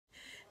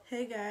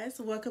Hey guys,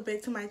 welcome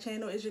back to my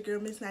channel. It's your girl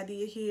Miss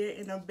Nadia here,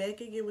 and I'm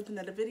back again with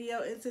another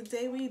video. And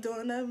today we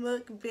doing a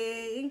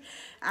mukbang.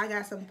 I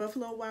got some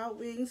Buffalo Wild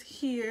Wings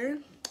here.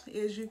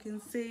 As you can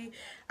see,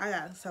 I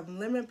got some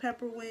lemon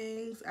pepper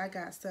wings. I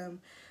got some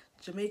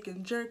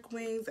Jamaican jerk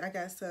wings. I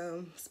got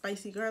some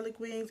spicy garlic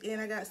wings, and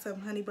I got some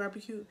honey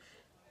barbecue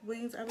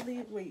wings, I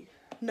believe. Wait,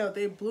 no,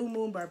 they're Blue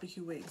Moon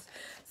barbecue wings.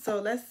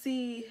 So let's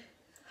see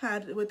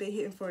what they're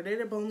hitting for. They're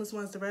the boneless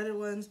ones. The red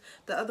ones,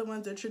 the other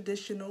ones are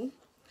traditional.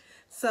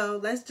 So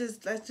let's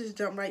just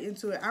jump right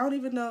into it. I don't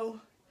even know.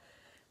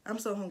 I'm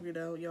so hungry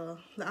though, y'all.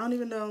 I don't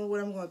even know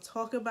what I'm going to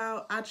talk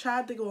about. I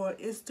tried to go on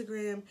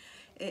Instagram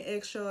and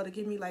ask y'all to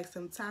give me like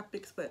some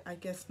topics, but I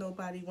guess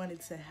nobody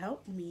wanted to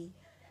help me.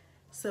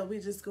 So we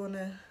just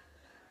gonna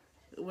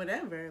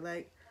whatever.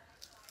 Like,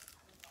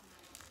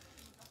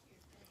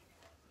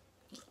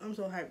 I'm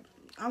so hyped.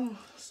 I'm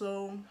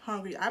so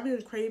hungry. I've been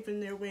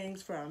craving their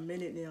wings for a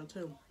minute now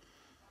too,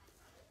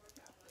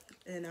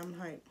 and I'm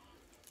hyped.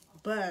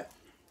 But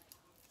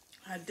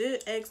I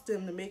did ask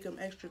them to make them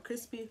extra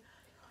crispy,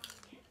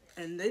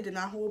 and they did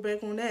not hold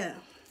back on that.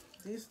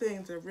 These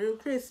things are real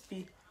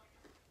crispy.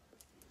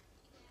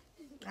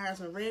 I got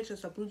some ranch and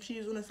some blue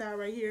cheese on the side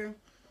right here.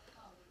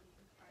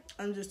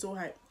 I'm just so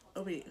hyped.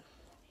 Oh wait,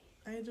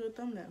 I didn't do a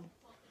thumbnail.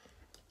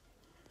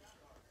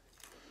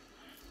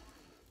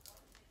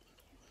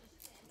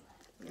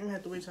 I'm gonna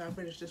have to wait till I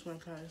finish this one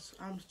because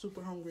I'm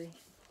super hungry.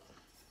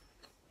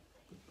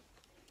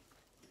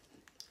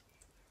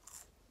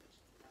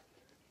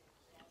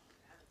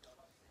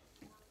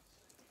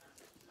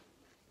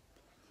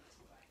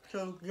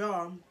 So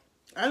y'all,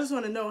 I just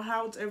want to know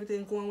how's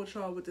everything going with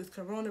y'all with this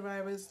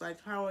coronavirus. Like,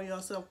 how are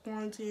y'all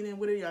self-quarantining?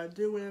 What are y'all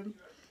doing?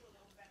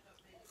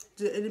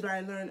 Did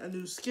anybody learn a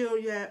new skill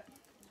yet?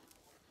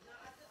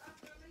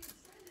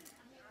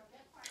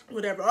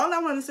 Whatever. All I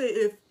want to say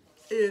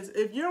is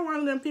if you're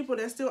one of them people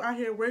that's still out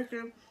here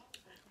working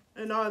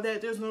and all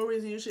that, there's no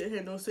reason you shouldn't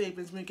have no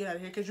savings when you get out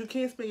of here, because you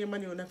can't spend your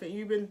money on nothing.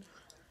 You've been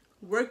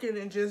working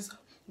and just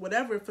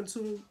whatever for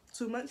two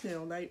months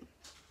now. Like,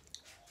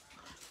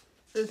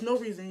 there's no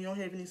reason you don't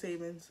have any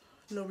savings.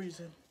 No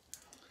reason.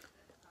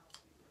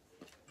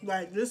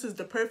 Like, this is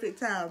the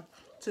perfect time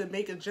to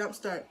make a jump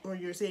start on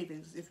your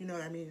savings, if you know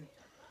what I mean.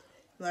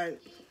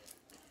 Like,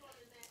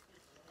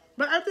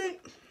 but I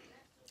think,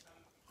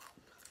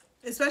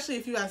 especially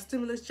if you got a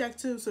stimulus check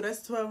too, so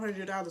that's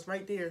 $1,200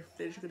 right there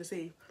that you're gonna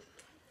save.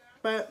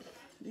 But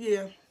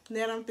yeah,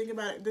 now that I'm thinking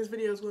about it, this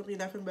video is gonna be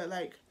nothing but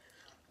like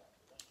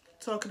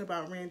talking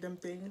about random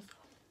things.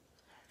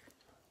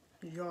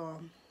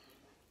 Y'all,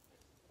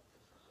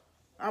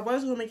 I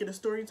was gonna make it a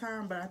story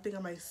time, but I think I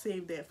might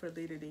save that for a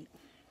later date,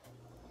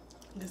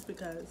 just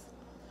because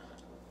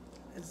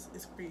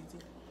it's crazy.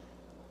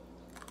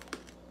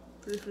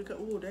 Just because,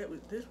 ooh,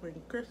 this one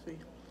crispy.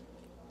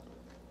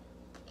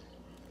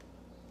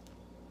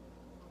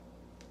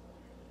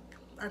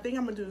 I think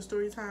I'm gonna do a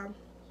story time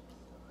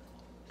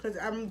because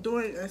I'm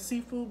doing a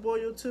seafood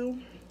boil too.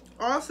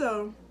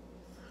 Also,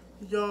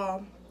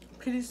 y'all,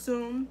 pretty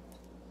soon,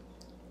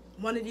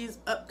 one of these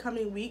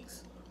upcoming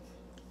weeks,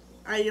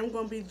 I am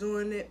gonna be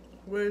doing it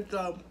with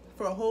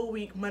for a whole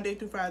week, Monday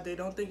through Friday.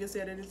 Don't think it's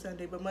Saturday,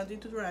 Sunday, but Monday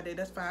through Friday.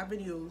 That's 5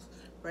 videos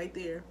right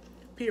there.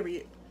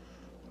 Period.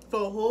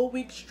 For a whole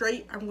week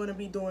straight, I'm gonna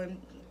be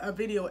doing a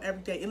video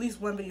every day, at least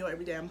one video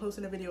every day. I'm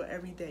posting a video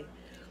every day,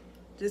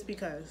 just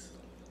because.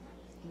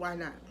 Why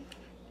not?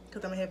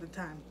 Because I'm gonna have the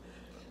time.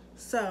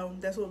 So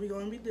that's what we're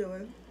gonna be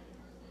doing,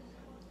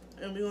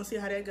 and we're gonna see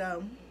how that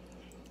go.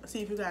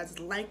 See if you guys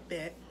like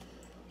that.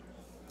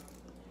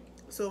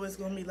 So it's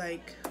gonna be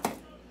like,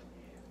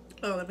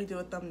 oh, let me do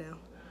a thumbnail.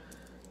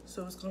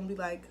 So it's gonna be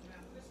like,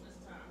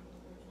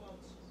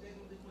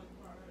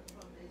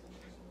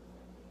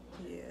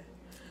 yeah.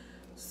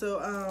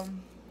 So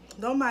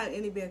don't mind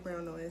any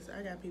background noise.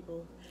 I got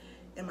people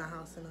in my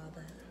house and all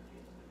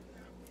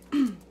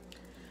that.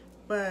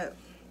 But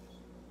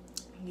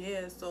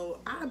yeah, so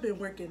I've been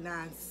working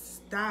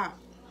non-stop.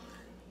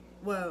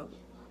 Well,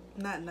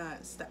 not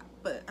non-stop,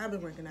 but I've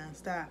been working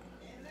non-stop.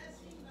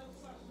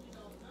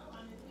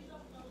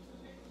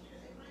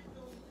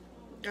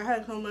 I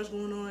have so much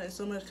going on and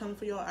so much coming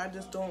for y'all. I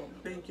just don't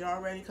think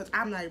y'all ready, because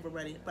I'm not even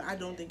ready, but I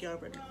don't think y'all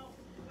ready.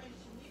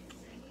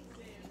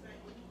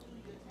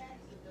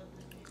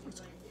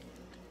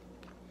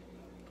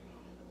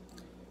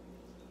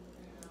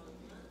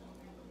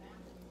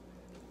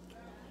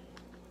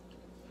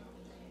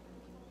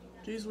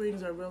 These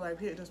wings are real life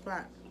hitting the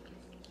spot.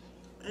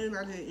 And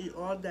I didn't eat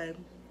all day.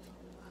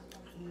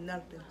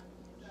 Nothing.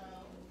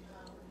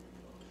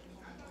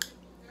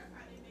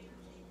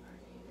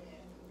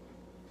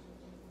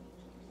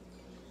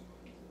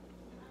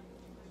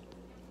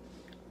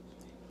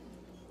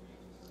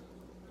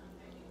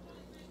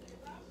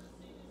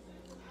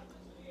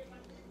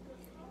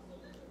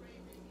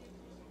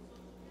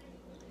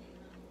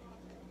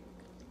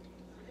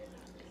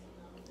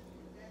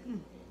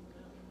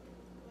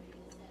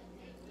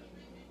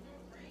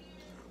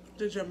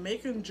 The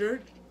Jamaican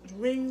jerk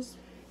wings,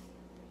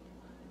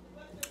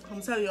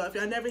 I'm telling y'all, if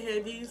y'all never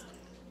had these,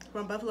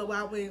 from Buffalo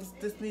Wild Wings,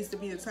 this needs to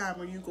be the time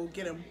where you go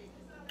get them.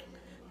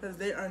 Because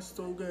they are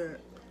so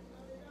good.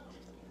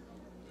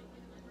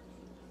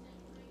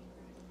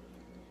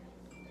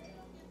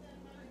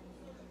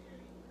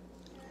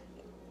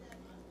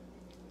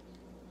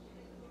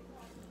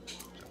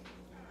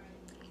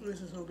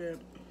 This is so good.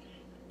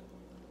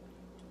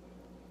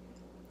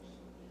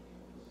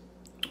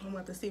 I'm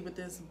about to see what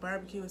this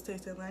barbecue is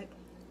tasting like.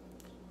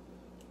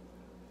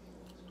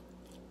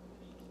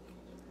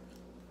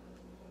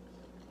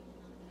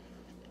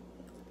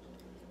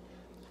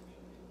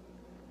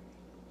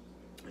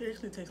 It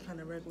actually tastes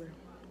kind of regular.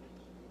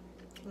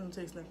 I don't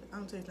taste nothing. I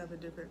don't taste nothing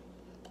different.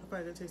 I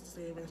probably taste the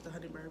same as the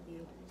honey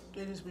barbecue.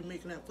 They just be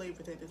making up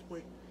flavors at this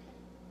point.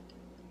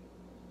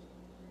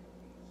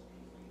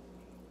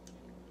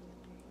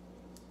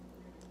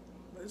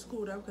 But it's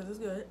cool though, because it's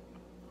good.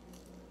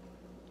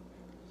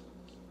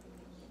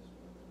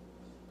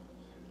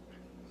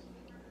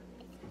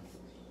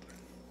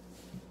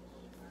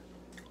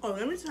 Oh,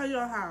 let me tell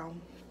y'all how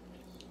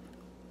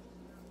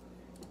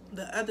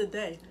the other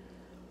day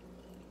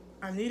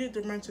I needed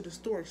to run to the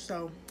store,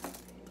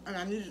 and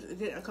I needed to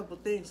get a couple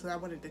things because I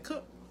wanted to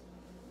cook.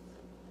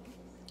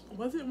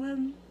 Was it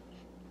when?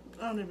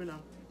 I don't even know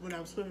when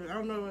I was cooking. I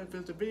don't know if it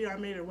was the video I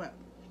made or what.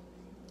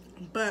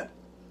 But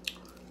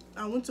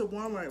I went to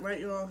Walmart, right,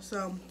 y'all?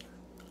 So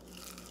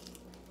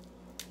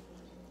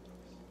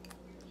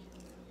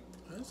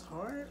that's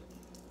hard.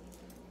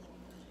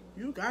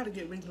 You gotta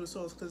get regular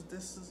sauce because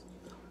this is.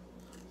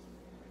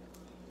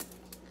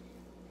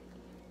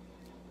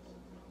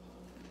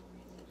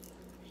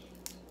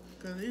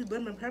 Because these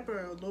lemon pepper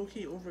are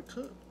low-key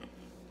overcooked.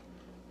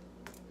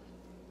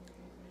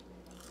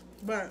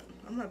 But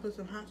I'm gonna put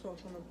some hot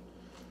sauce on them.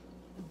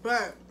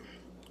 But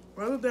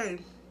the other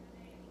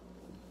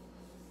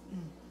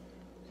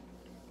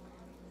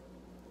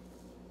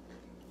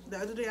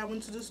day, I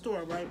went to the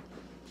store, right?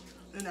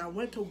 And I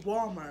went to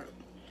Walmart.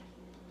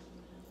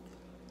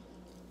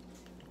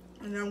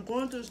 And I'm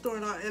going to the store,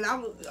 and I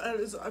was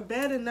it's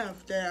bad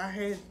enough that I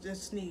had to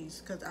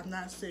sneeze because I'm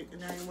not sick,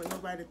 and I didn't want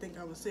nobody to think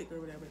I was sick or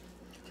whatever,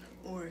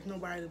 or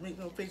nobody to make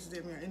no faces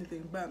at me or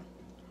anything. But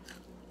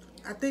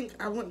I think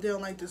I went down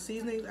like the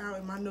seasonings out,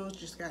 and my nose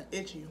just got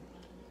itchy,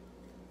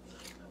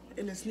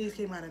 and the sneeze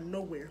came out of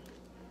nowhere.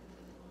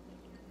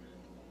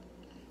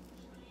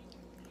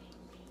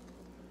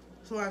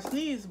 So I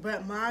sneezed,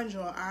 but mind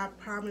y'all, I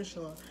promise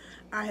y'all,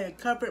 I had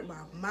covered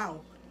my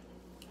mouth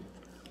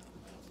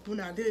when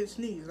I did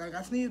sneeze. Like,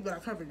 I sneezed, but I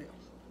covered it.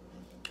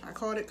 I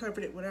caught it,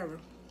 covered it, whatever.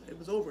 It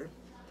was over.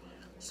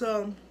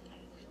 So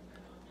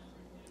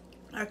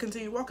I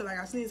continued walking. Like,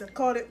 I sneezed, I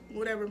caught it,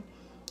 whatever,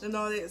 and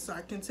all that. So I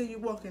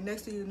continued walking.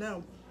 Next thing you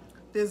know,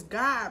 this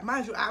guy,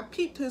 mind you, I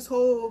peeped his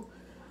whole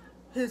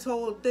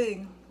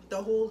thing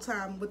the whole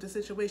time with the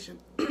situation.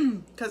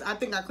 Because I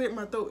think I cleared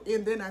my throat,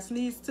 and then I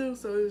sneezed too.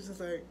 So it was just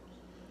like,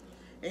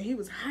 and he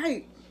was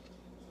hyped.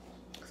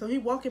 So he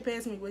walking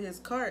past me with his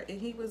cart, and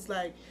he was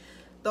like,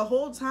 the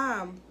whole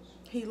time,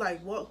 he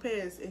like walked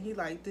past and he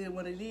like did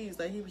one of these,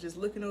 like he was just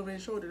looking over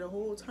his shoulder the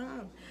whole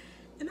time.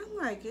 And I'm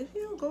like, if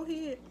you don't go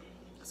ahead.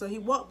 So he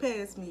walked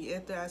past me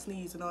after I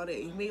sneezed and all that.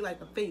 He made like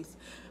a face,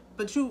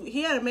 but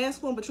he had a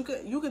mask on, but you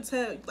could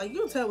tell, like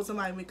you could tell when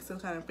somebody making some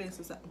kind of face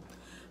or something.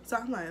 So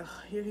I'm like,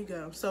 oh, here he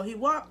goes. So he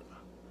walked.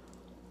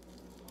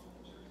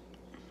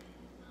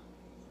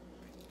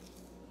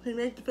 He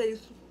made the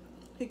face.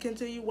 He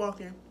continued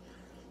walking.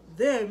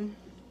 Then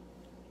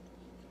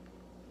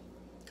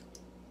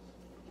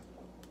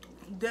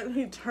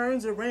he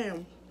turns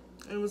around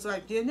and was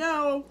like, you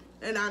know,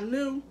 and I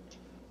knew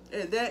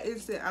at that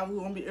instant I was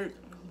going to be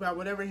irked by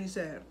whatever he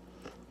said.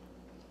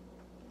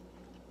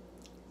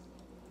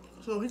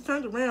 So he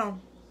turned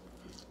around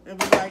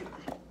and was like,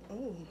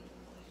 oh.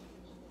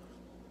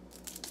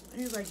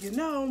 He's like, you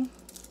know,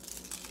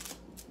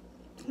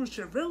 we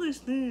should really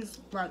sneeze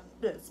like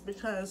this,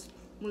 because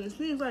when you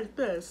sneeze like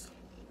this,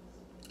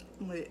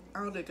 wait,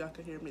 I don't think y'all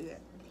can hear me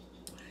yet.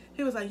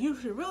 He was like, you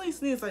should really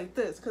sneeze like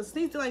this, because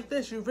sneezing like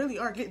this, you really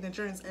are getting the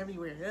germs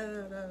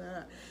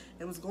everywhere.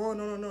 It was going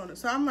on and on.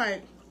 So I'm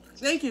like,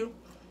 thank you,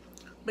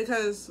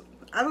 because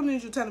I don't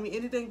need you telling me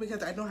anything,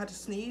 because I know how to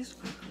sneeze,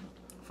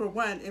 for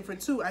one. And for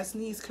two, I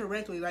sneeze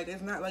correctly. Like,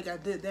 it's not like I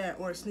did that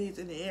or sneezed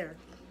in the air.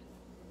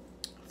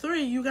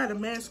 3, you got a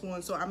mask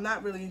on, so I'm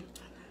not really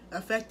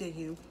affecting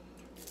you.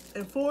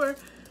 And 4,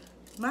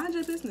 mind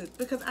your business,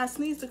 because I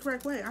sneezed the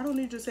correct way. I don't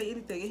need you to say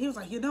anything. And he was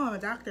like, you know, I'm a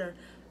doctor.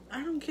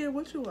 I don't care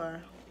what you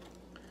are.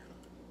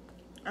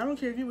 I don't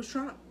care if you was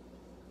Trump.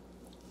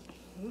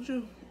 Would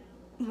you?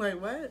 Like,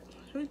 what?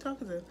 Who are you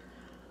talking to?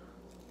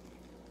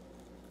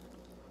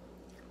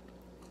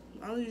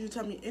 I don't need you to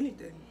tell me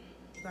anything.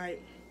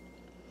 Like,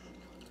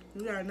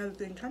 you got another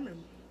thing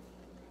coming.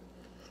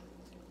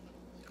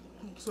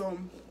 So,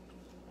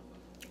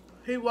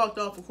 he walked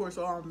off, of course,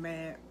 all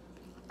mad.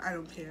 I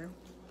don't care.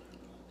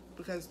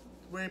 Because,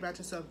 worry about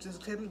yourself.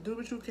 Just do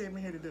what you came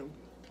in here to do.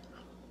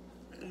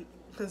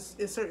 Because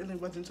it certainly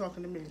wasn't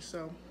talking to me,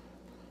 so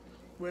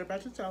worry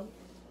about yourself.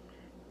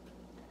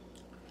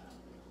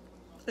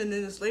 And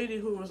then this lady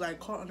who was like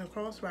caught in the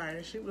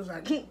crossfire, she was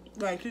like,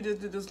 like she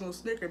just did this little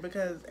snicker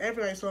because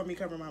everybody saw me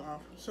cover my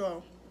mouth.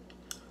 So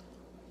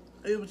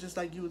it was just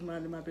like you was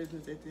minding my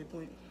business at that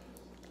point.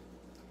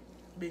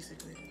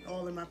 Basically,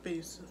 all in my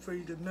face for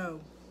you to know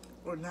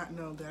or not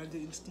know that I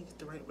didn't sneak it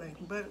the right way.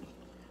 But,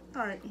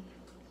 alright.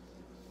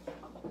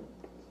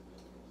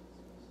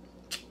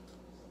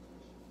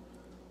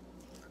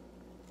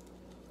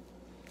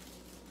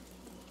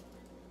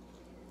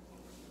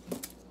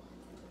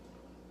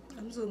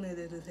 I'm so mad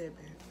that this happened.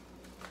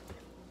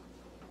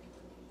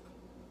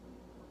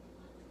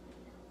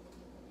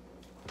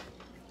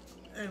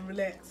 And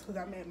relax, because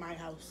I'm at my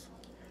house.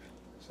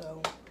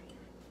 So.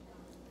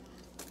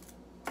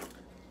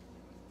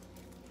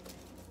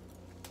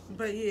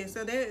 But yeah,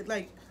 so that,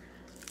 like,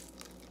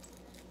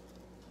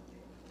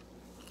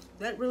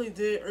 that really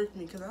did irk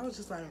me, because I was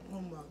just like,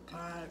 oh my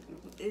God,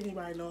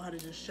 anybody know how to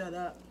just shut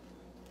up?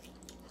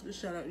 Just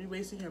shut up, you're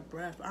wasting your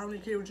breath. I don't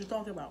even care what you're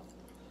talking about.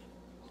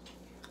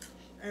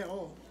 At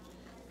all.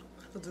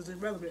 Because it's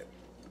irrelevant.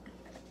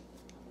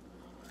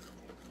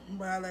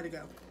 But I let it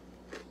go.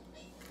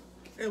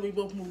 And we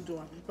both moved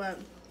on. But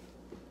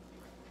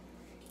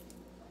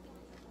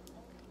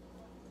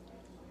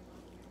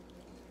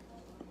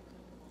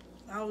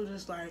I was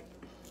just like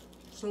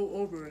so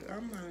over it.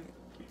 I'm like,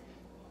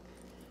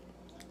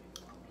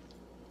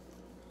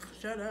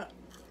 shut up.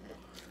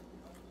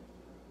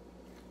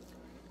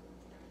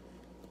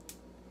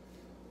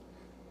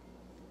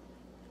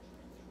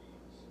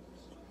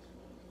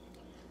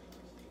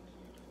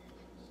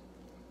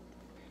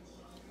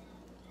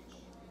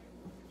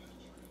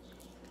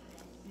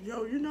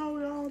 Yo, you know,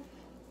 y'all,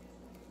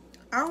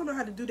 I don't know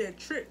how to do that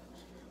trick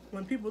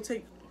when people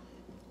take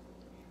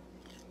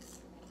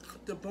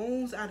the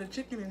bones out of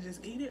chicken and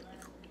just eat it.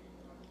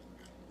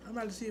 I'm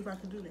about to see if I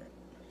can do that.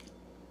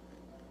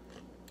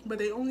 But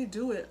they only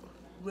do it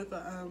with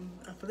a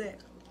flat.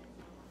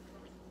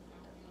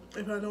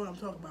 If I know what I'm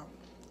talking about.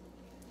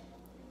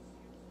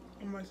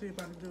 I'm gonna see if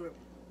I can do it.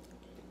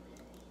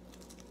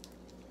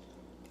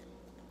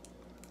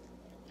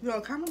 Yo,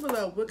 comment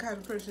below what kind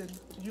of person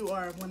you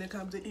are when it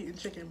comes to eating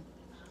chicken.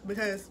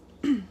 Because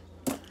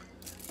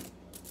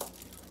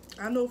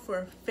I know for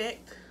a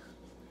fact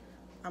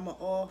I'm an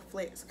all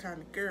flats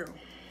kind of girl.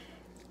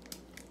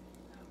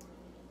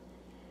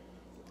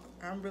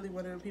 I'm really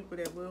one of the people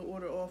that will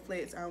order all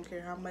flats. I don't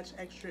care how much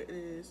extra it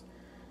is.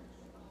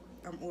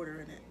 I'm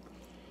ordering it.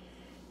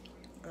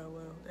 Oh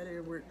well, that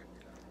didn't work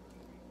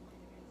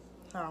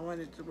how I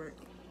wanted it to work.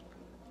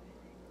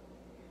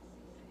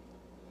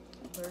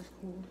 But it's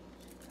cool.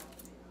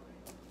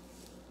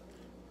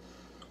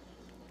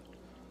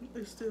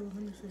 It's still, let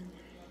me see.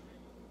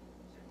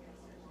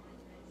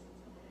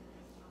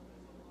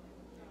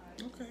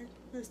 Okay,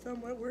 it's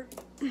somewhat work.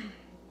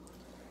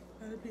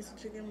 Not a piece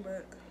of chicken,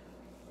 but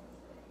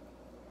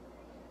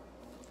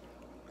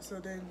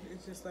so then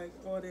it's just like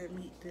all that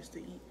meat just to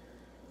eat.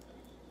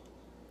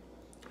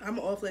 I'm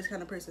an all flesh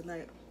kind of person.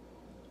 Like,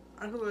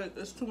 I feel like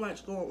there's too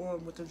much going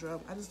on with the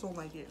drum. I just don't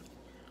like it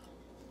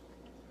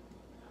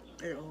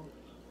at all.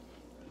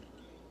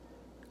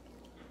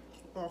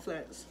 All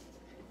flats.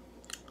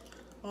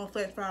 All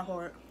flats, fried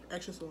hard,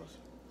 extra sauce.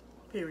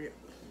 Period.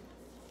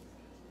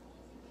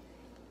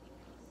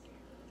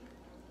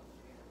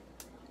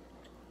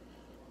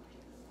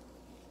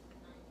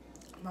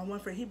 My one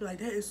friend, he'd be like,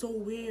 that is so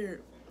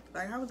weird.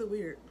 Like, how is it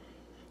weird?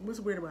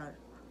 What's weird about it?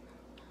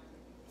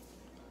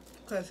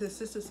 Because his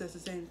sister says the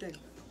same thing.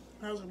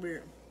 How's it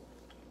weird?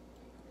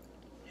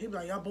 He'd be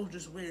like, y'all both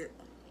just weird.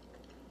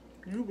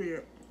 You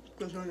weird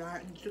because you're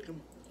not eating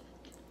chicken.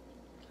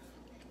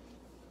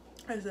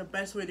 That's the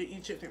best way to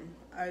eat chicken.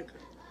 Like,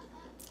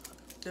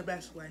 the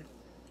best way.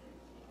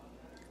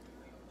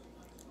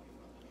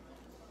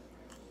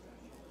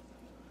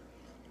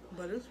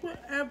 But it's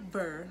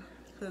whatever,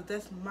 because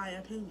that's my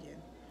opinion.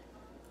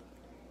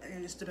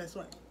 And it's the best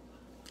way.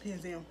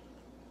 Hands down.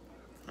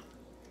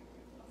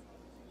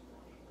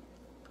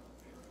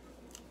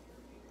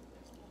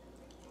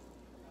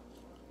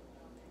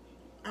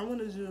 I want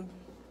to do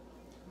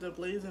the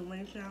Blazing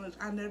Wing Challenge.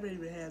 I never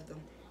even had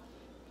them.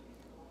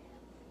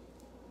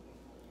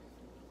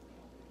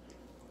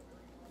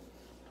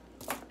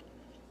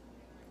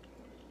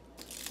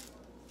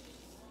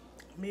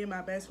 Me and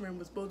my best friend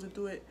was supposed to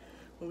do it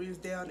when we was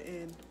down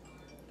in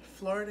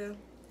Florida,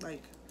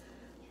 like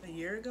a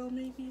year ago,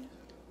 maybe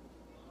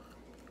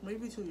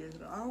 2 years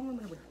ago. I don't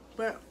remember,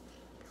 but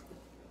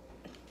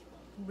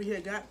we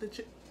had got the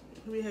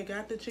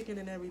chicken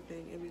and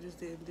everything, and we just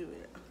didn't do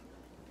it.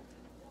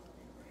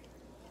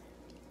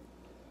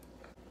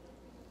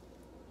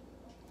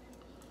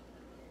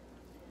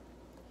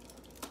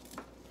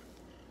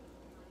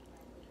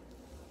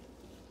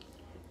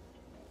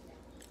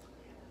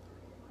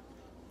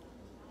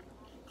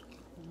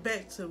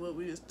 Back to what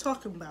we was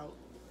talking about.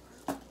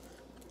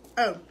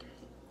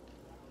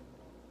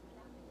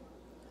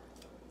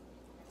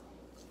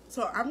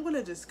 So I'm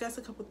gonna discuss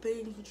a couple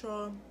things with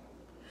y'all,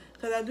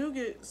 because I do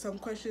get some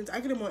questions. I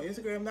get them on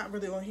Instagram, not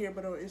really on here,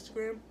 but on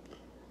Instagram.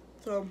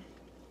 So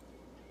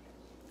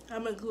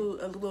I'm gonna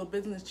include a little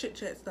business chit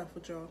chat stuff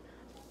with y'all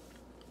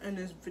in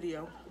this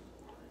video.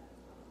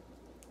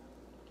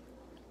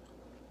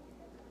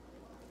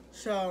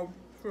 So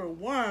for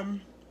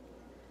one,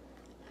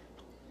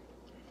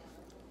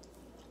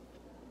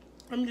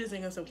 I'm just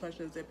thinking of some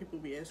questions that people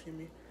be asking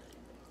me.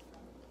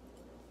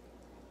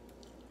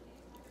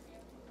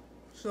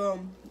 So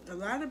a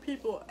lot of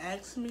people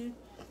ask me,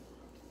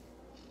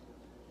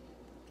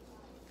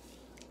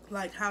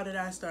 like, how did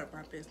I start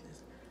my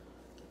business?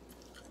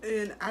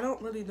 And I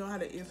don't really know how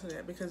to answer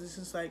that because it's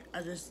just like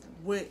I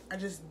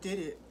just did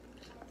it.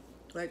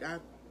 Like,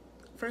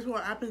 first of all,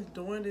 I've been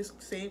doing this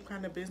same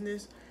kind of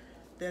business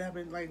that I've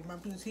been, like, my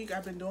boutique,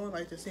 I've been doing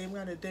like the same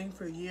kind of thing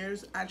for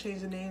years. I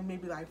changed the name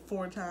maybe like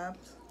 4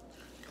 times.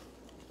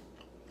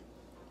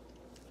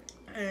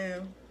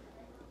 And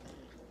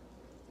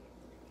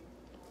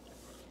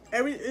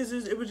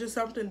it was just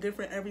something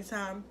different every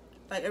time.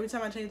 Like, every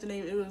time I changed the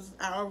name,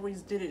 I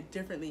always did it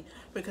differently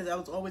because I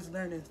was always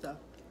learning stuff.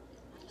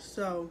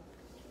 So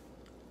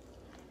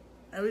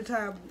every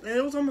time, and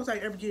it was almost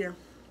like every year.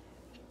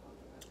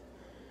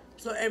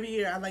 So every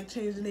year I like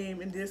changed the name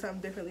and did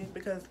something differently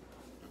because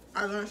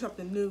I learned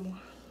something new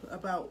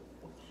about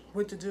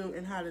what to do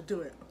and how to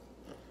do it.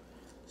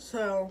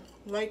 So,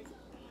 like,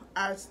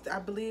 I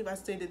believe I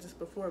stated this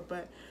before,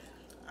 but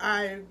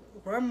I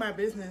run my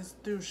business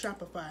through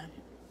Shopify.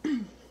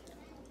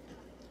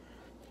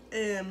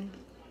 And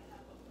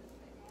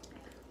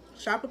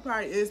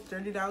Shopify is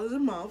 $30 a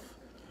month,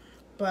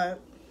 but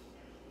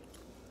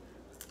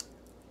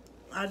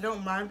I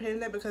don't mind paying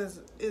that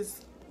because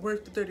it's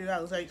worth the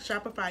 $30. Like,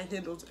 Shopify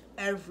handles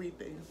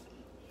everything.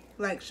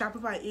 Like,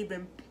 Shopify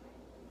even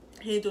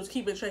handles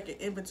keeping track of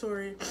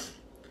inventory.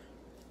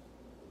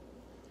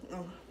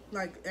 Oh,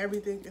 like,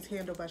 everything is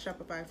handled by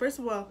Shopify. First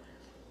of all,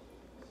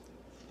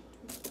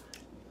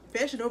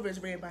 Fashion Nova is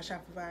ran by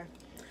Shopify,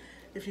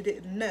 if you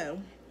didn't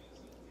know.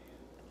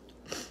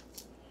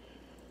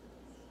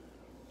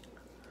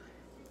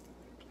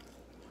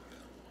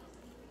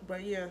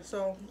 But yeah,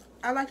 so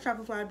I like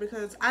Shopify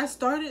because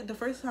the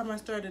first time I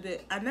started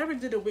it, I never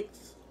did a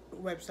Wix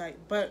website,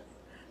 but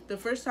the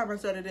first time I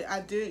started it, I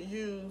did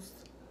use,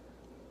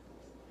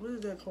 what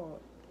is that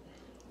called?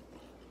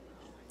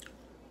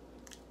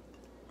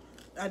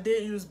 I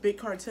did use Big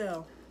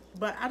Cartel,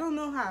 but I don't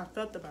know how I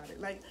felt about it.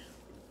 Like,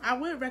 I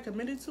would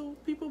recommend it to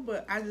people,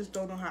 but I just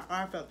don't know how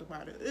I felt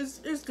about it.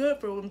 It's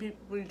good for when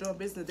you're doing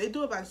business. They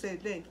do about the same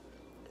thing.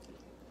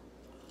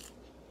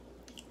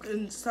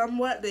 And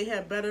somewhat, they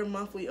have better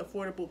monthly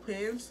affordable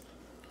plans,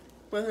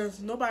 because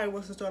nobody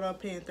wants to start off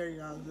paying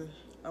 $30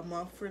 a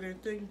month for their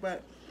thing.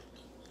 But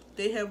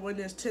they have one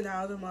that's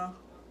 $10 a month.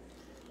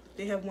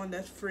 They have one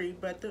that's free,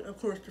 but of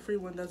course the free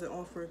one doesn't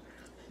offer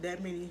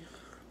that many,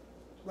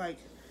 like,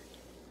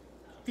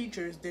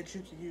 features that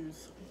you can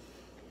use.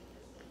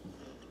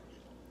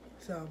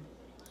 So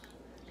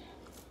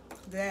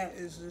that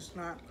is just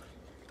not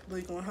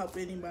really gonna help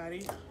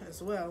anybody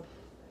as well.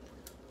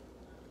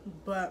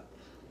 But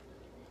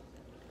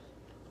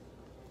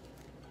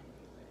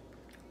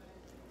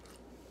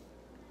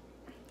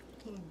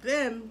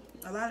then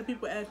a lot of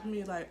people ask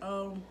me, like,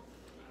 how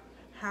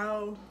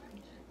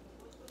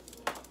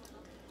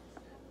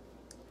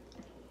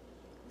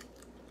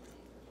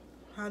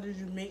did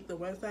you make the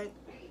website?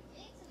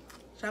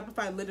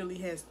 Shopify literally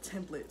has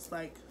templates,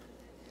 like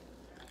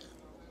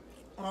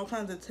all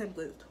kinds of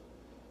templates.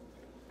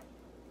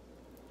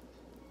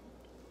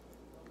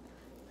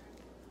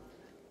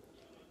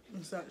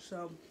 And such.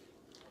 So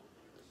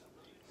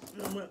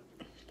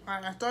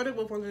I started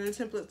with one of the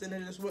templates and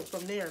then just went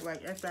from there.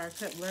 Like, after I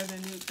kept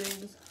learning new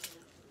things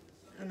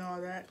and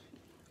all that,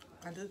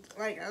 I just,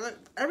 like,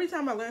 every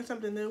time I learn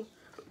something new,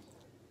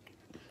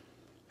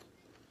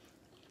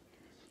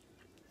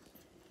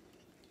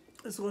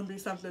 it's going to be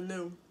something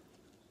new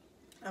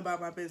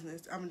about my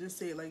business. I'm going to just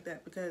say it like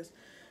that, because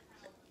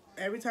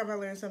every time I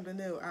learn something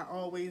new, I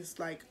always,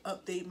 like,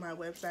 update my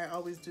website. I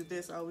always do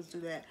this, I always do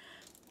that.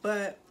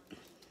 But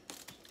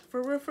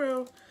for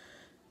real,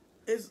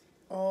 it's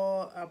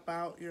all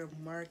about your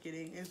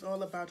marketing. It's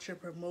all about your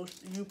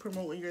promotion, you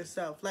promoting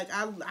yourself. Like,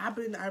 I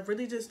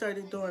really just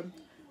started doing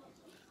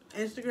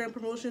Instagram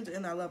promotions,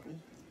 and I love them.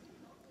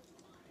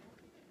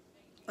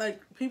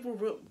 Like, people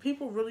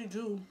really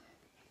do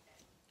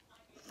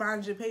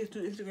find your page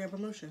through Instagram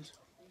promotions.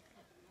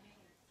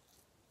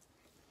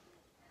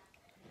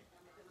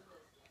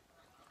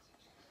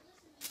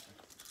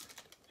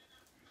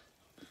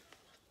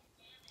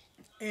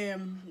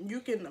 And you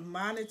can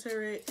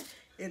monitor it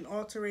and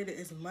alter it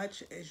as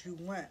much as you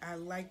want. I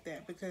like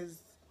that,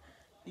 because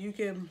you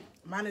can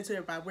monitor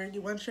it by where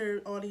you want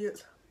your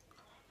audience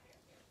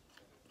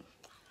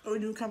or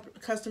new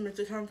customers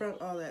to come from,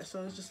 all that.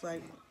 So it's just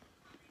like,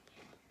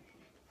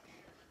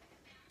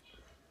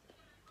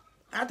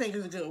 I think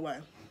it's a good way.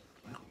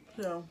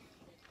 So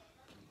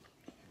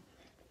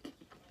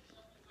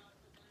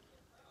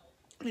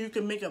you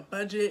can make a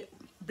budget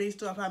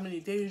based off how many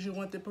days you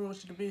want the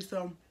promotion to be.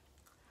 So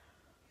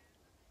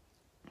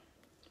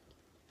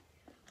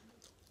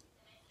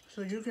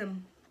you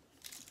can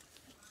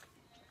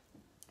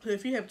So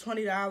if you have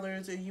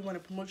 $20 and you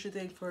want to promote your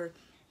thing for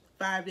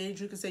 5 days,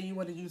 you can say you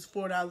want to use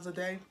 $4 a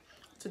day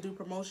to do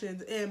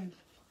promotions. And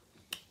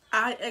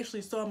I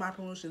actually saw my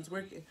promotions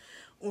working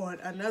on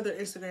another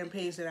Instagram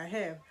page that I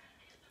have.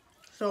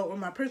 So on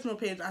my personal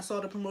page, I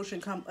saw the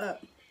promotion come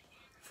up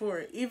for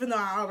it. Even though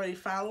I already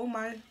follow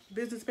my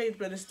business page,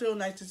 but it's still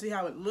nice to see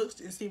how it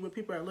looks and see what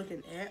people are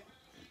looking at.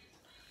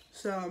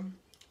 So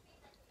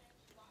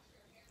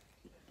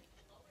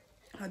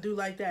I do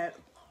like that.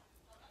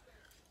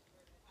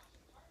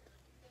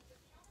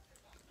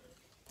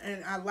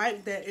 And I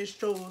like that it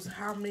shows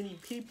how many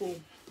people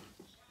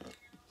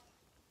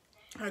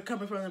are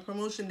coming from the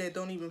promotion that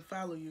don't even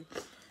follow you.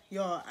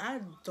 Y'all, I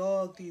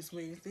dogged these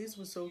wings. These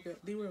were so good.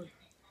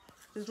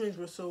 These wings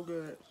were so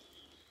good.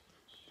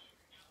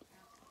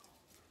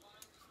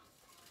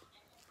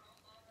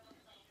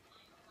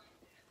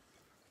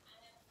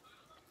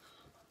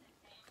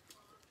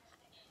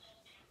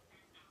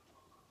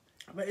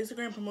 But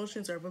Instagram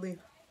promotions are really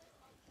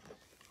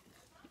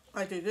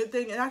like a good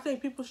thing, and I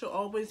think people should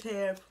always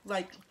have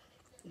like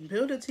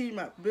build a team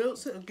up,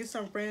 get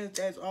some friends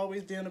that's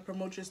always doing to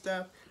promote your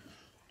stuff.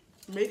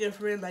 Make a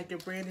friend like your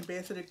brand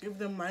ambassador, give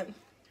them like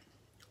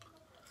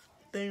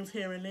things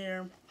here and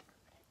there,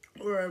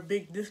 or a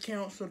big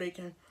discount so they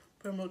can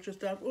promote your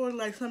stuff. Or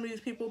like some of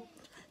these people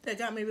that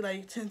got maybe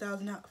like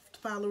 10,000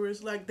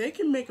 followers, like they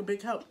can make a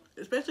big help,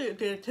 especially if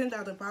their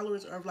 10,000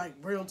 followers are like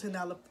real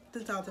 10,000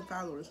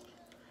 followers.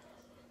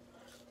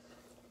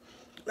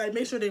 Like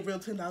make sure they real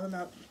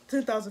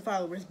 10,000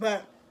 followers.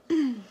 But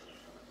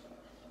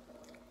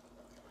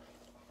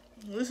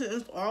listen,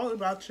 it's all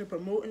about your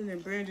promoting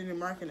and branding and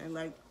marketing.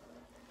 Like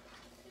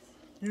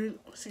you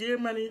scare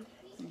money,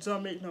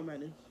 don't make no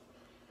money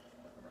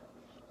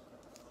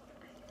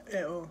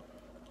at all.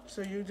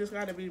 So you just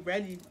gotta be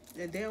ready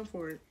and down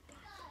for it.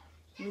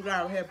 You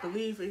gotta have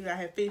belief, you gotta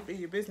have faith in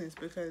your business,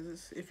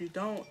 because if you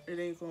don't, it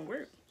ain't gonna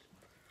work.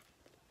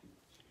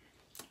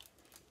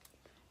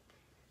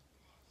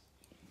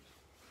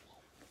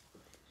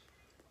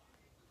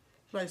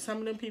 Like some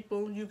of them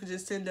people, you can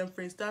just send them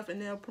free stuff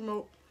and they'll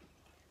promote.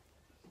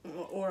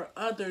 Or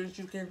others,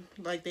 you can,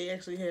 like they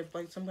actually have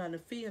like some kind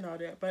of fee and all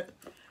that. But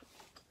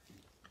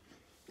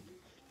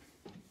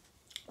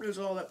it's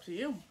all up to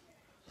you.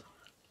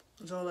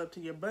 It's all up to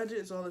your budget.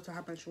 It's all up to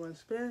how much you want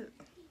to spend.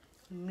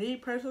 Me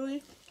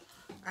personally,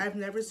 I've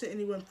never sent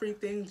anyone free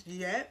things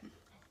yet.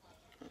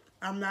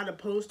 I'm not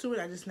opposed to it.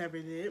 I just never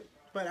did.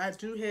 But I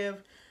do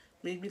have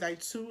maybe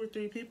like 2 or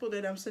 3 people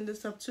that I'm sending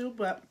stuff to.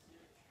 But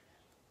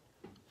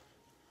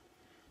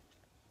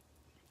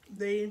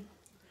they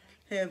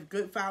have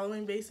good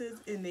following bases,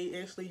 and they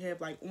actually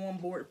have like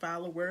on-board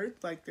followers.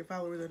 Like their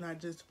followers are not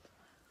just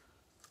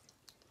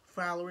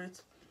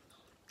followers.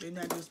 They're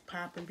not just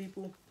popping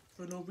people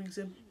for no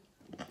reason.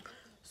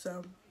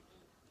 So,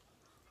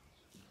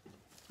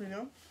 you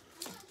know.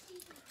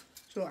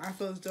 So I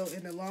feel as though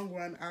in the long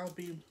run, I'll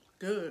be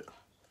good.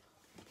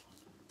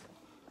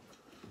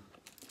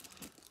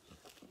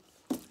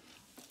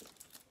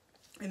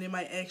 And it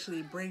might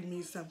actually bring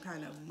me some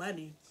kind of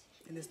money.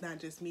 And it's not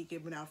just me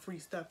giving out free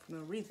stuff for no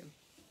reason.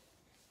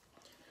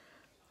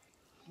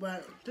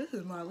 But this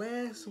is my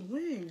last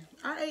wing.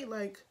 I ate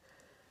like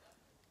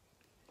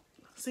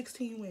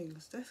 16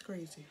 wings. That's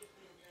crazy.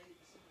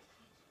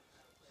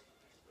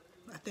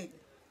 I think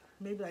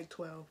maybe like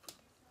 12.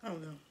 I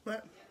don't know.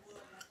 But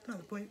not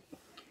the point.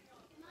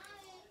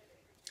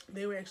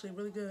 They were actually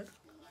really good.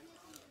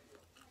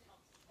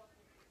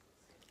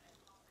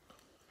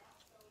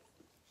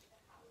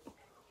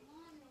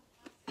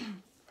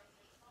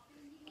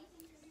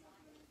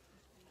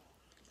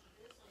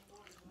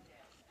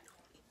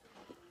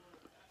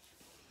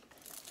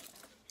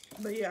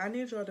 But yeah, I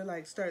need y'all to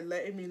like start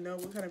letting me know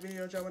what kind of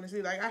videos y'all want to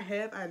see. Like I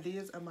have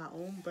ideas of my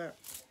own, but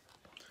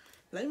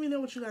let me know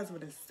what you guys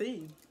want to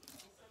see,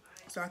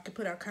 so I can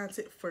put out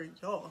content for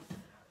y'all.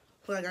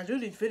 Like I do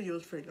these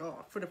videos for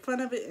y'all, for the fun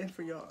of it and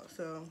for y'all.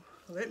 So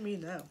let me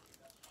know.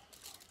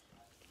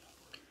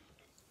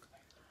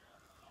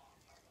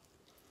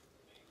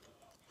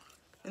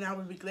 And I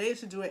would be glad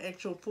to do an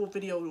actual full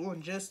video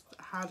on just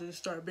how to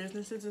start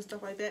businesses and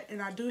stuff like that.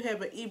 And I do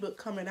have an ebook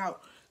coming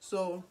out,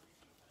 so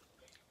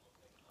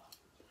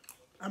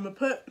I'm going to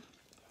put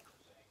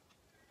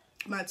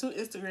my 2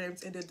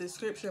 Instagrams in the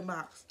description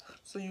box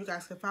so you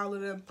guys can follow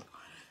them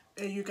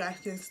and you guys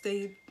can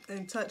stay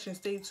in touch and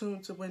stay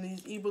tuned to when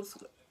these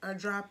ebooks are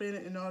dropping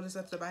and all this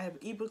stuff. I have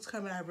ebooks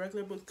coming, I have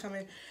regular books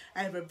coming,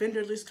 I have a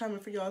vendor list coming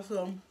for y'all.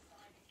 So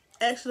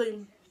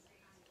actually,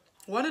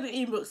 one of the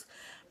ebooks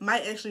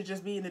might actually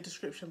just be in the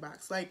description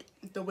box, like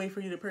the way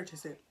for you to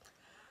purchase it.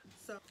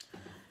 So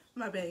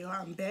my bad, y'all,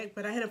 I'm back,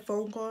 but I had a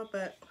phone call.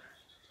 But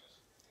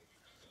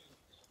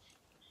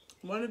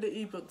one of the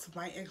ebooks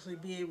might actually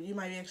be able, you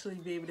might actually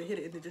be able to hit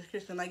it in the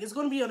description. Like it's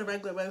going to be on the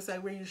regular website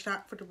where you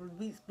shop for the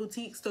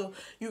boutique. So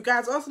you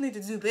guys also need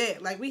to do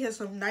that. Like we have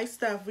some nice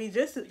stuff.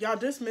 Y'all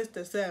just missed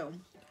the sale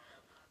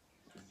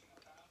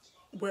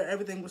where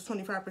everything was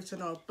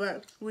 25% off.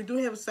 But we do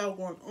have a sale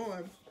going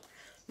on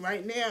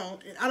right now,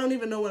 and I don't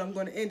even know when I'm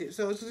going to end it.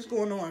 So it's just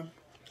going on.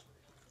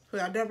 But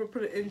I never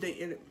put an end date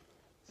in it.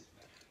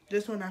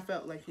 Just when I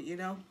felt like it, you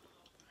know?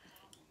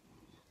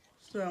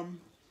 So,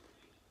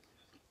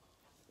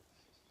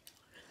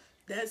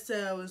 that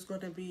sale is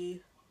going to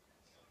be,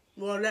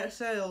 well, that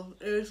sale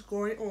is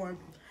going on.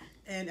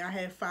 And I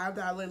have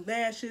 $5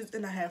 lashes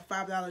and I have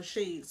 $5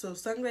 shades. So,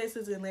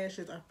 sunglasses and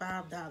lashes are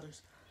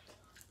 $5.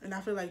 And I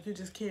feel like you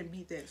just can't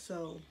beat that.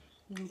 So,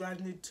 you guys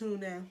need to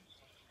tune in.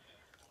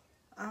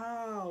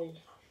 Ow.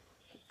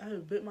 I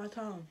just bit my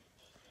tongue.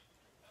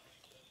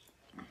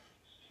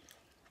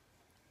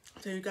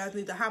 So you guys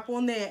need to hop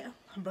on that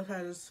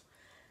because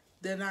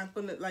they're not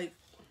gonna, like,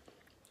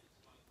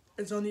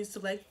 it's only a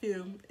select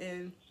few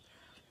and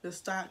the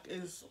stock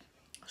is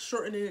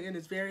shortening and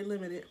it's very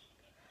limited.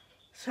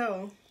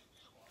 So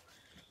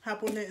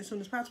hop on that as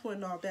soon as possible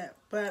and all that.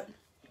 But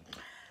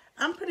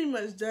I'm pretty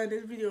much done.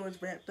 This video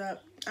is wrapped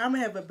up. I'm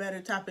gonna have a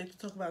better topic to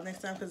talk about next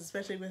time, because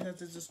especially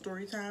because it's a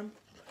story time.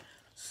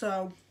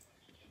 So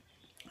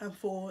I'm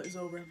full, it's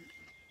over.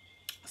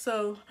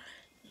 So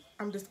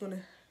I'm just gonna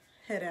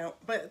head out.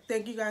 But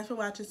thank you guys for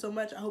watching so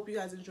much. I hope you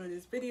guys enjoyed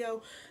this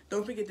video.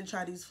 Don't forget to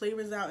try these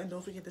flavors out, and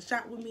don't forget to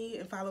shop with me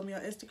and follow me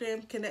on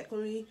Instagram, connect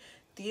with me,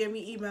 DM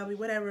me, email me,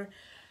 whatever.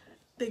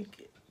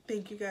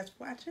 Thank you guys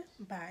for watching.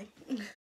 Bye.